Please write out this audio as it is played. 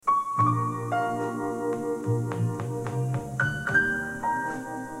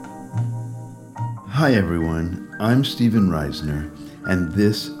Hi everyone, I'm Stephen Reisner, and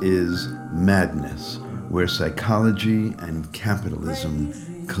this is Madness, where psychology and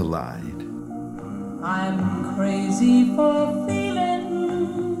capitalism collide. I'm crazy for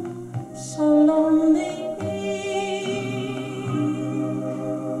feeling so lonely.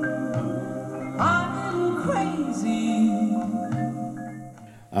 I'm crazy.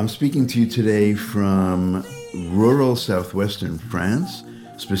 I'm speaking to you today from rural southwestern France,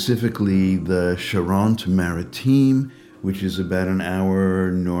 specifically the Charente-Maritime, which is about an hour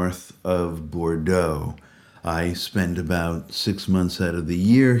north of Bordeaux. I spend about 6 months out of the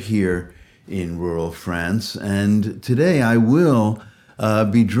year here in rural France, and today I will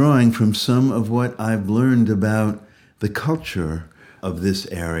be drawing from some of what I've learned about the culture of this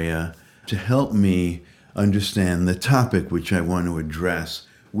area to help me understand the topic which I want to address,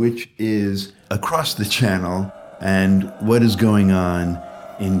 which is across the channel and what is going on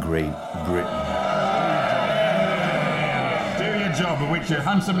in Great Britain. Do your job, for which you're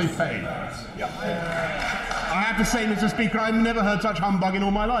handsomely paid. I have to say, Mr. Speaker, I've never heard such humbug in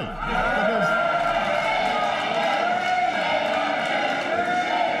all my life.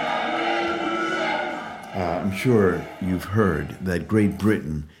 I'm sure you've heard that Great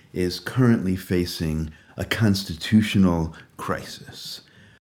Britain is currently facing a constitutional crisis.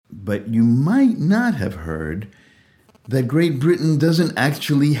 But you might not have heard that Great Britain doesn't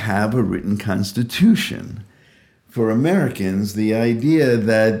actually have a written constitution. For Americans, the idea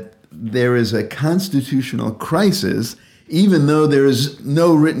that there is a constitutional crisis, even though there is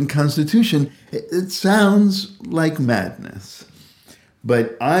no written constitution, it sounds like madness.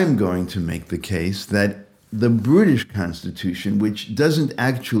 But I'm going to make the case that the British Constitution, which doesn't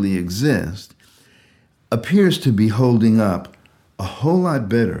actually exist, appears to be holding up a whole lot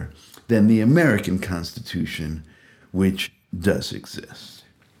better than the American Constitution, which does exist.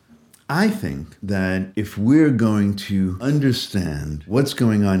 I think that if we're going to understand what's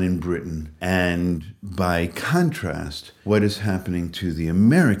going on in Britain and, by contrast, what is happening to the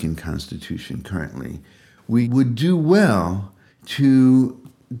American Constitution currently, we would do well to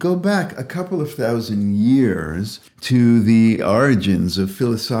go back a couple of thousand years to the origins of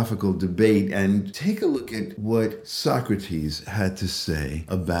philosophical debate and take a look at what Socrates had to say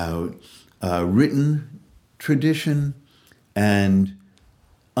about written tradition and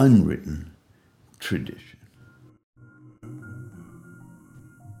unwritten tradition.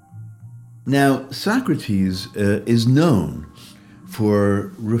 Now, Socrates is known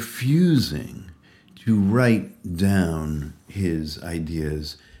for refusing to write down his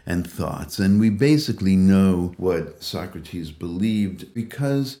ideas and thoughts. And we basically know what Socrates believed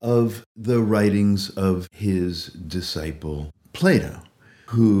because of the writings of his disciple Plato,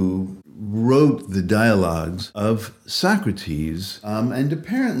 who wrote the dialogues of Socrates and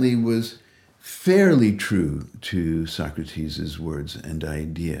apparently was fairly true to Socrates' words and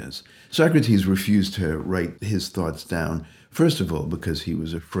ideas. Socrates refused to write his thoughts down, first of all, because he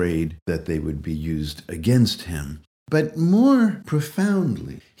was afraid that they would be used against him. But more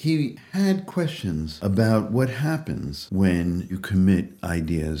profoundly, he had questions about what happens when you commit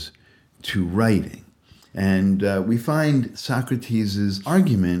ideas to writing. And we find Socrates'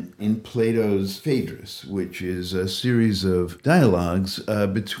 argument in Plato's Phaedrus, which is a series of dialogues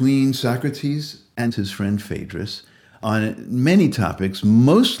between Socrates and his friend Phaedrus on many topics,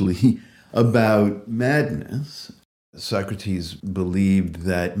 mostly about madness. Socrates believed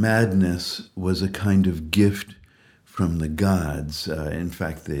that madness was a kind of gift from the gods. In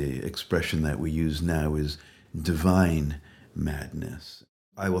fact, the expression that we use now is divine madness.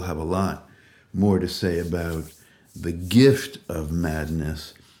 I will have a lot more to say about the gift of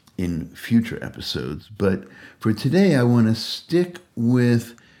madness in future episodes. But for today, I want to stick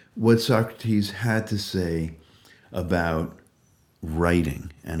with what Socrates had to say about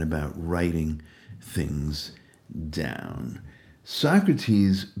writing and about writing things down.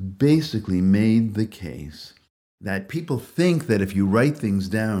 Socrates basically made the case that people think that if you write things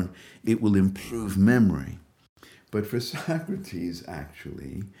down, it will improve memory. But for Socrates,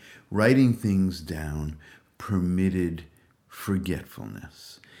 actually, writing things down permitted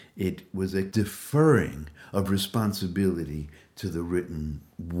forgetfulness. It was a deferring of responsibility to the written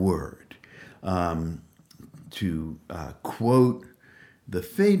word. To quote the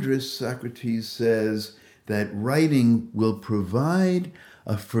Phaedrus, Socrates says that writing will provide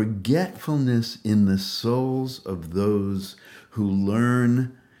a forgetfulness in the souls of those who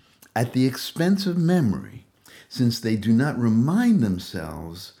learn at the expense of memory, since they do not remind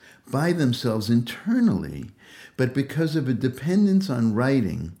themselves by themselves internally But because of a dependence on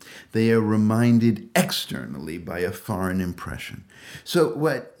writing, they are reminded externally by a foreign impression. So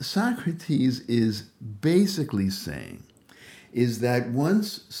what Socrates is basically saying is that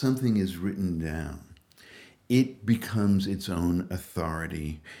once something is written down, it becomes its own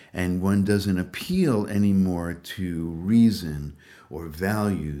authority, and one doesn't appeal anymore to reason or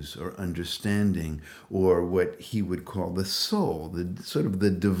values or understanding or what he would call the soul, the sort of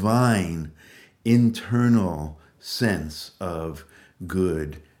the divine internal sense of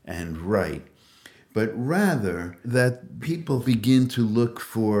good and right, but rather that people begin to look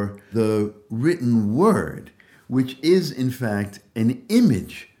for the written word, which is in fact an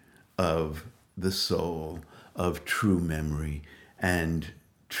image of the soul, of true memory and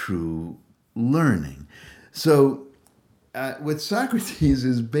true learning. So what Socrates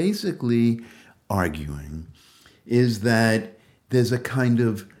is basically arguing is that there's a kind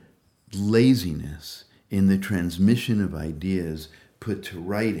of laziness in the transmission of ideas put to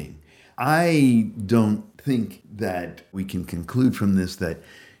writing. I don't think that we can conclude from this that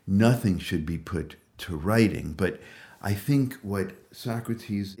nothing should be put to writing, but I think what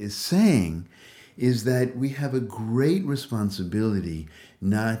Socrates is saying is that we have a great responsibility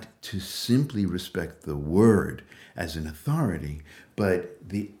not to simply respect the word as an authority, but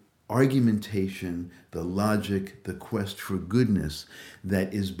the argumentation, the logic, the quest for goodness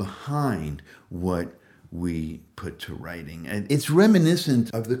that is behind what we put to writing. And it's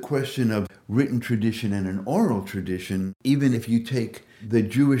reminiscent of the question of written tradition and an oral tradition, even if you take the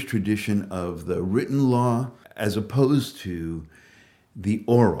Jewish tradition of the written law as opposed to the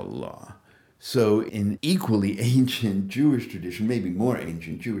oral law. So in equally ancient Jewish tradition, maybe more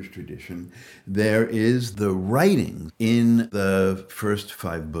ancient Jewish tradition, there is the writing in the first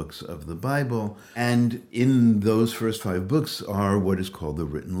 5 books of the Bible. And in those first 5 books are what is called the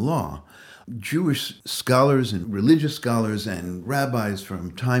written law. Jewish scholars and religious scholars and rabbis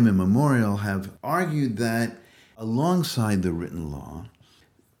from time immemorial have argued that alongside the written law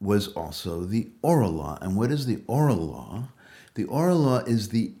was also the oral law. And what is the oral law? The oral law is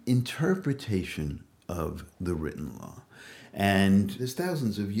the interpretation of the written law. And there's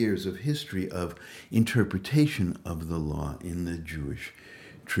thousands of years of history of interpretation of the law in the Jewish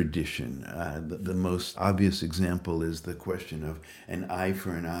tradition. The most obvious example is the question of an eye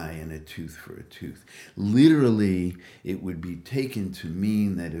for an eye and a tooth for a tooth. Literally, it would be taken to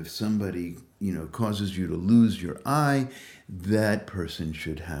mean that if somebody, causes you to lose your eye, that person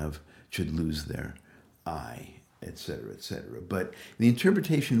should lose their eye, etc., etc. But the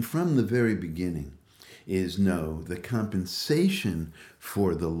interpretation from the very beginning is no, the compensation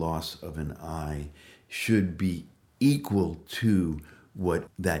for the loss of an eye should be equal to what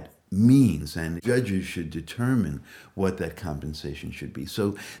that means, and judges should determine what that compensation should be.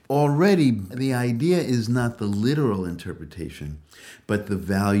 So already the idea is not the literal interpretation, but the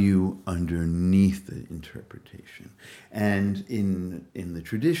value underneath the interpretation. And in the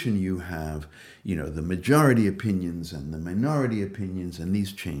tradition you have, the majority opinions and the minority opinions, and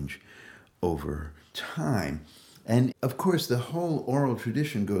these change over time. And of course, the whole oral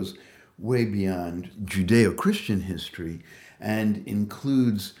tradition goes way beyond Judeo-Christian history and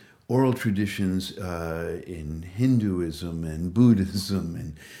includes oral traditions in Hinduism and Buddhism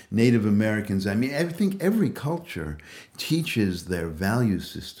and Native Americans. I mean, I think every culture teaches their value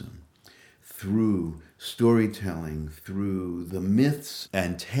system through storytelling, through the myths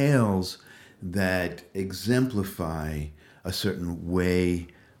and tales that exemplify a certain way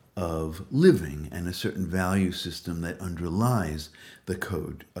of living and a certain value system that underlies the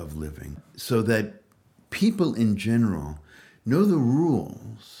code of living, so that people in general know the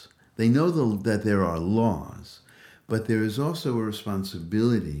rules. They know that there are laws, but there is also a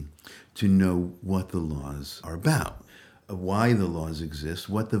responsibility to know what the laws are about, why the laws exist,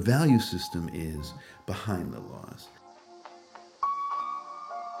 what the value system is behind the laws.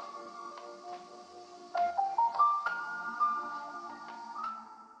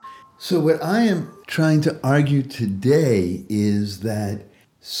 So what I am trying to argue today is that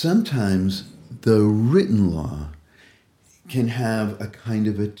sometimes the written law can have a kind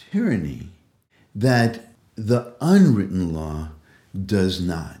of a tyranny that the unwritten law does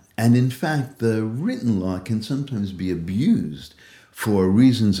not. And in fact, the written law can sometimes be abused for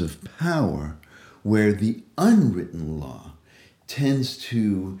reasons of power, where the unwritten law tends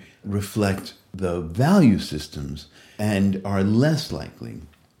to reflect the value systems and are less likely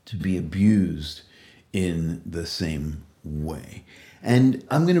to be abused in the same way. And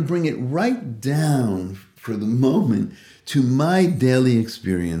I'm going to bring it right down for the moment to my daily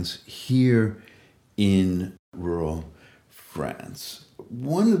experience here in rural France.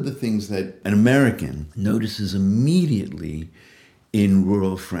 one of the things that an American notices immediately in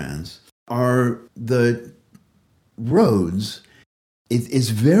rural France are the roads. It's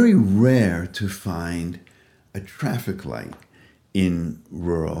very rare to find a traffic light in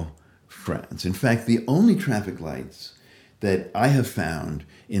rural France. In fact, the only traffic lights that I have found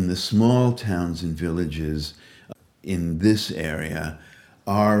in the small towns and villages in this area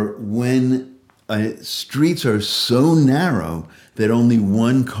are when streets are so narrow that only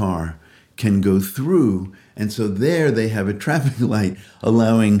one car can go through. And so there they have a traffic light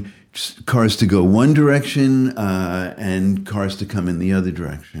allowing cars to go one direction and cars to come in the other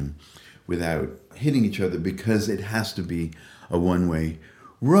direction without hitting each other, because it has to be a one-way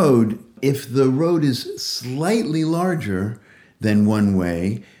road. If the road is slightly larger than one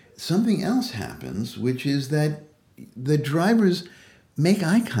way, something else happens, which is that the drivers make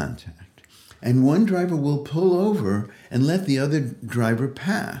eye contact. And one driver will pull over and let the other driver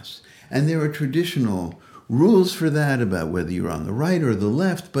pass. And there are traditional rules for that about whether you're on the right or the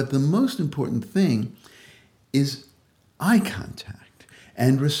left, but the most important thing is eye contact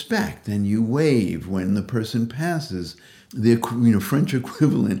and respect, and you wave when the person passes, the French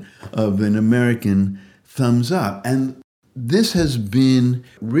equivalent of an American thumbs up. And this has been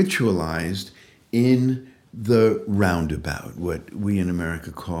ritualized in the roundabout, what we in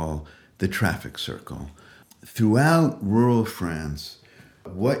America call the traffic circle. Throughout rural France,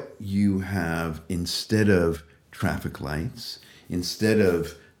 what you have instead of traffic lights, instead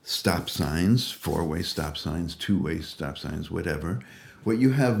of stop signs, four-way stop signs, two-way stop signs, whatever, what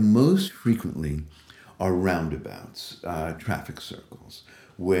you have most frequently are roundabouts, traffic circles,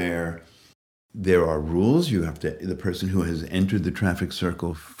 where there are rules. You have to, the person who has entered the traffic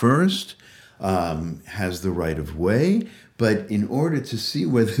circle first has the right of way, but in order to see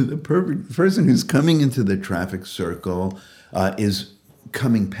whether the person who's coming into the traffic circle is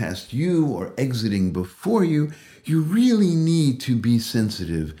coming past you or exiting before you, you really need to be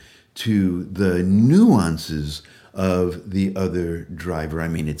sensitive to the nuances of the other driver. I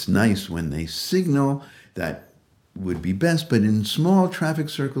mean, it's nice when they signal, that would be best, but in small traffic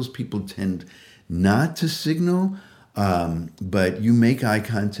circles, people tend not to signal, but you make eye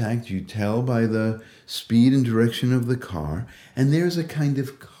contact, you tell by the speed and direction of the car, and there's a kind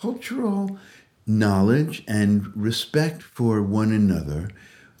of cultural knowledge and respect for one another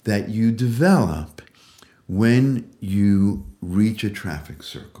that you develop when you reach a traffic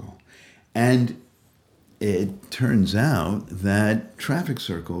circle. And it turns out that traffic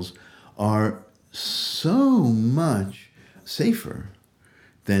circles are so much safer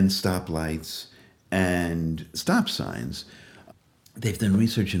than stoplights and stop signs. They've done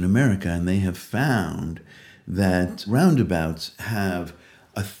research in America, and they have found that roundabouts have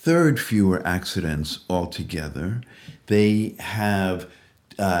a third fewer accidents altogether. They have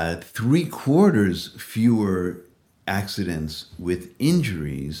 3/4 fewer accidents with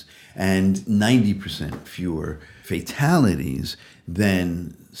injuries and 90% fewer fatalities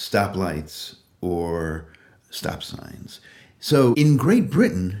than stoplights or stop signs. So in Great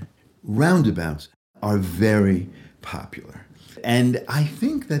Britain, roundabouts are very popular. And I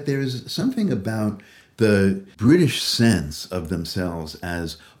think that there's something about the British sense of themselves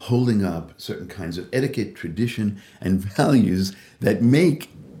as holding up certain kinds of etiquette, tradition, and values that make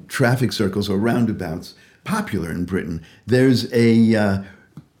traffic circles or roundabouts popular in Britain. There's a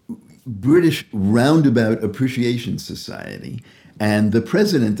British Roundabout Appreciation Society, and the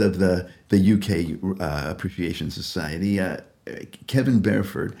president of the UK Appreciation Society, Kevin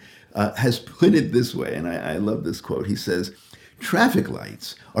Beresford, has put it this way, and I love this quote. He says, "Traffic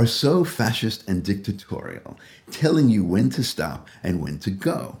lights are so fascist and dictatorial, telling you when to stop and when to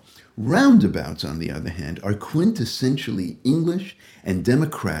go. Roundabouts, on the other hand, are quintessentially English and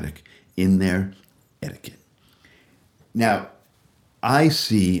democratic in their etiquette." Now, I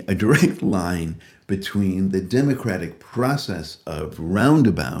see a direct line between the democratic process of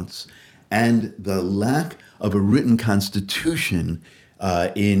roundabouts and the lack of a written constitution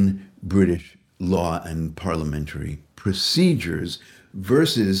in British law and parliamentary procedures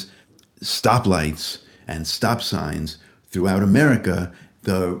versus stoplights and stop signs throughout America,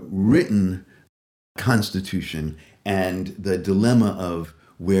 the written constitution, and the dilemma of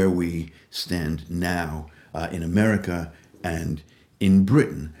where we stand now in America and in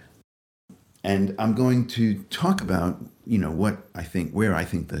Britain. And I'm going to talk about, what I think, where I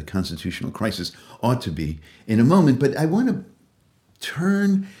think the constitutional crisis ought to be in a moment. But I want to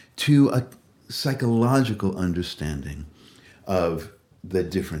turn to a psychological understanding of the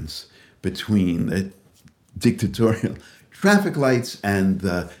difference between the dictatorial traffic lights and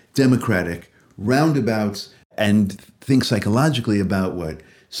the democratic roundabouts, and think psychologically about what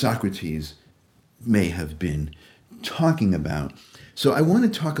Socrates may have been talking about. So I want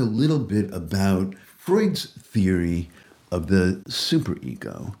to talk a little bit about Freud's theory of the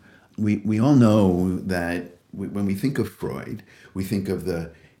superego. We all know that when we think of Freud, we think of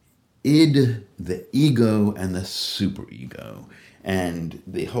the id, the ego, and the superego. And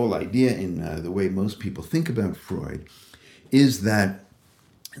the whole idea in the way most people think about Freud is that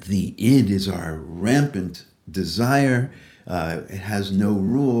the id is our rampant desire. It has no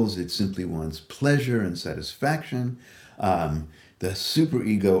rules. It simply wants pleasure and satisfaction. The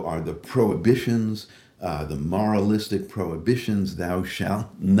superego are the prohibitions, the moralistic prohibitions. Thou shalt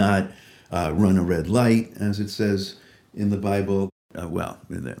not run a red light, as it says in the Bible.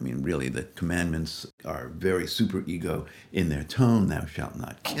 Really, the commandments are very superego in their tone. Thou shalt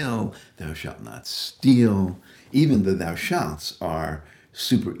not kill. Thou shalt not steal. Even the thou shalts are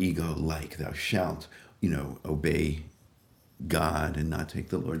superego-like. Thou shalt, obey God and not take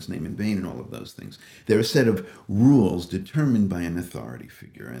the Lord's name in vain and all of those things. They're a set of rules determined by an authority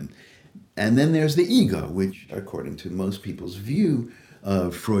figure. And then there's the ego, which, according to most people's view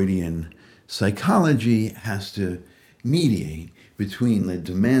of Freudian psychology, has to mediate between the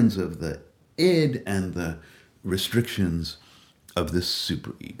demands of the id and the restrictions of the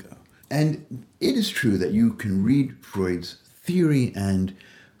superego. And it is true that you can read Freud's theory and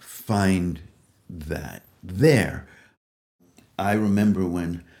find that there. I remember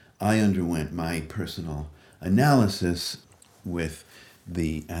when I underwent my personal analysis with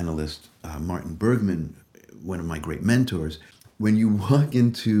the analyst Martin Bergman, one of my great mentors. When you walk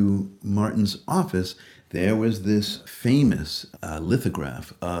into Martin's office, there was this famous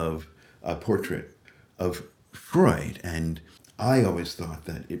lithograph of a portrait of Freud, and I always thought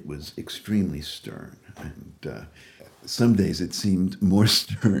that it was extremely stern. And some days it seemed more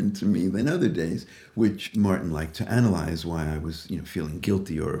stern to me than other days, which Martin liked to analyze why I was, feeling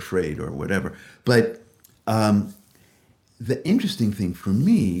guilty or afraid or whatever. But the interesting thing for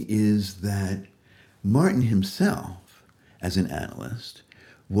me is that Martin himself, as an analyst,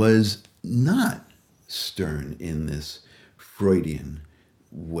 was not stern in this Freudian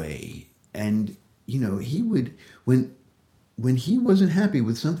way. And, he would, when he wasn't happy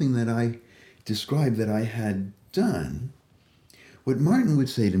with something that I described that I had done, what Martin would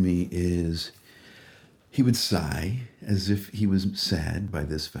say to me is, he would sigh as if he was sad by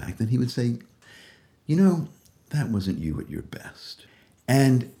this fact, and he would say, that wasn't you at your best.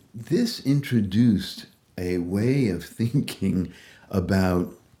 And this introduced a way of thinking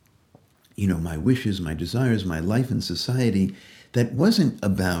about, my wishes, my desires, my life in society that wasn't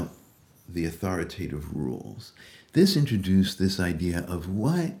about the authoritative rules. This introduced this idea of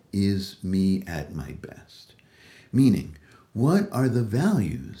what is me at my best? Meaning, what are the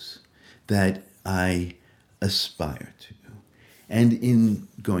values that I aspire to? And in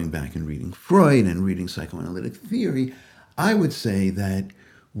going back and reading Freud and reading psychoanalytic theory, I would say that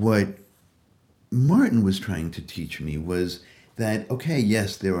what Martin was trying to teach me was that, okay,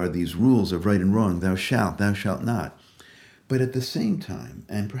 yes, there are these rules of right and wrong, thou shalt not. But at the same time,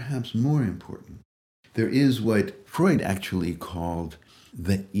 and perhaps more important, there is what Freud actually called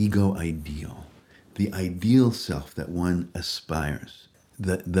the ego ideal, the ideal self that one aspires,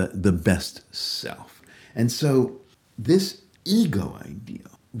 the best self. And so this ego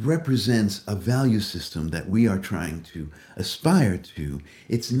ideal represents a value system that we are trying to aspire to.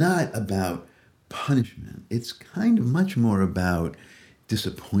 It's not about punishment. It's kind of much more about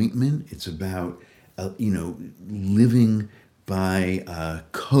disappointment. It's about, living by a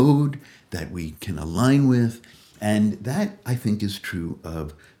code that we can align with. And that, I think, is true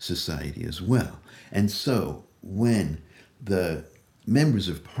of society as well. And so when the members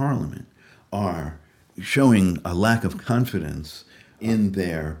of parliament are showing a lack of confidence in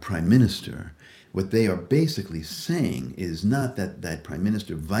their prime minister, what they are basically saying is not that that prime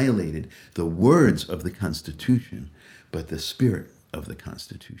minister violated the words of the Constitution, but the spirit of the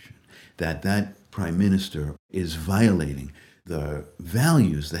Constitution. That prime minister is violating the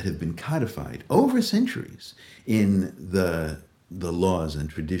values that have been codified over centuries in the laws and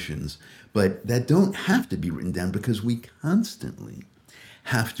traditions, but that don't have to be written down because we constantly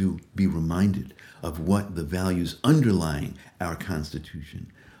have to be reminded of what the values underlying our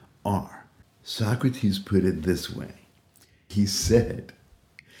Constitution are. Socrates put it this way. He said,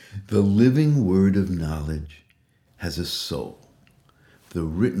 "The living word of knowledge has a soul. The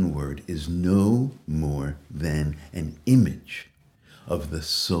written word is no more than an image of the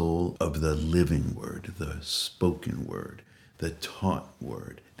soul of the living word, the spoken word, the taught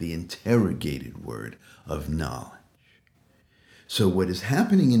word, the interrogated word of knowledge." So what is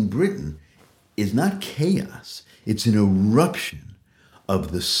happening in Britain is not chaos. It's an eruption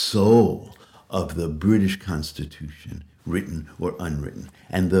of the soul of the British Constitution, written or unwritten.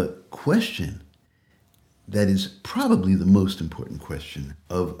 And the question that is probably the most important question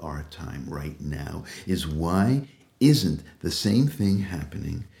of our time right now is, why isn't the same thing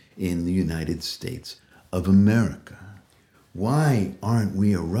happening in the United States of America? Why aren't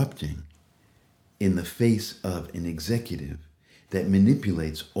we erupting in the face of an executive that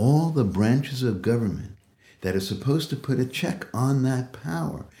manipulates all the branches of government that are supposed to put a check on that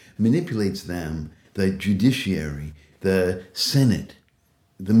power, manipulates them, the judiciary, the Senate,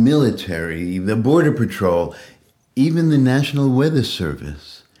 the military, the Border Patrol, even the National Weather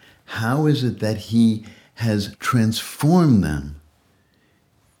Service? How is it that he has transformed them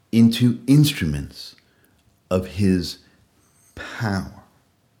into instruments of his power?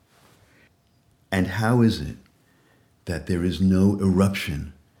 And how is it that there is no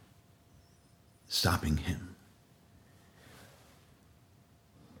eruption stopping him?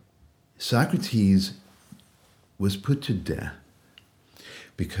 Socrates was put to death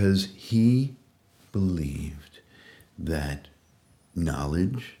because he believed that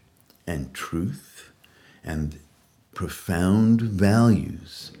knowledge and truth and profound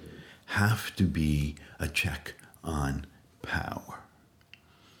values have to be a check on power.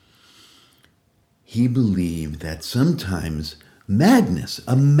 He believed that sometimes madness,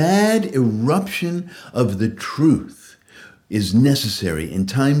 a mad eruption of the truth, is necessary in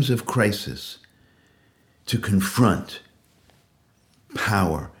times of crisis to confront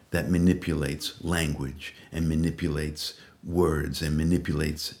power that manipulates language and manipulates words and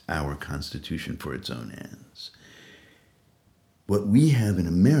manipulates our Constitution for its own ends. What we have in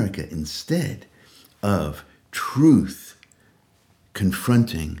America, instead of truth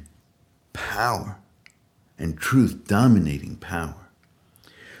confronting power and truth dominating power,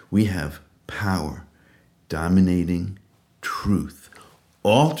 we have power dominating truth,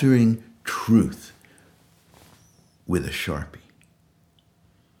 altering truth with a Sharpie.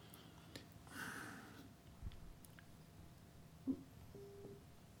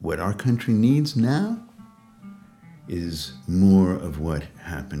 What our country needs now is more of what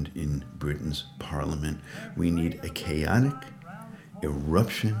happened in Britain's Parliament. We need a chaotic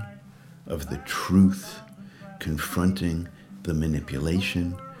eruption of the truth confronting the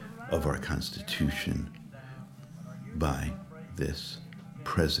manipulation of our Constitution by this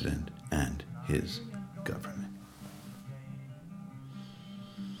president and his government.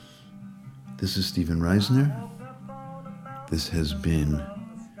 This is Stephen Reisner. This has been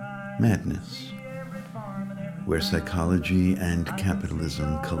Madness, where psychology and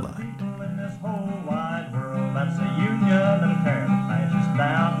capitalism collide. In this whole wide world, that's a union that'll tear the fascists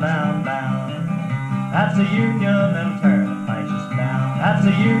down, down, down. That's a union that'll tear the fascists down. That's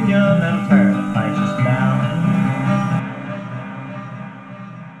a union that'll tear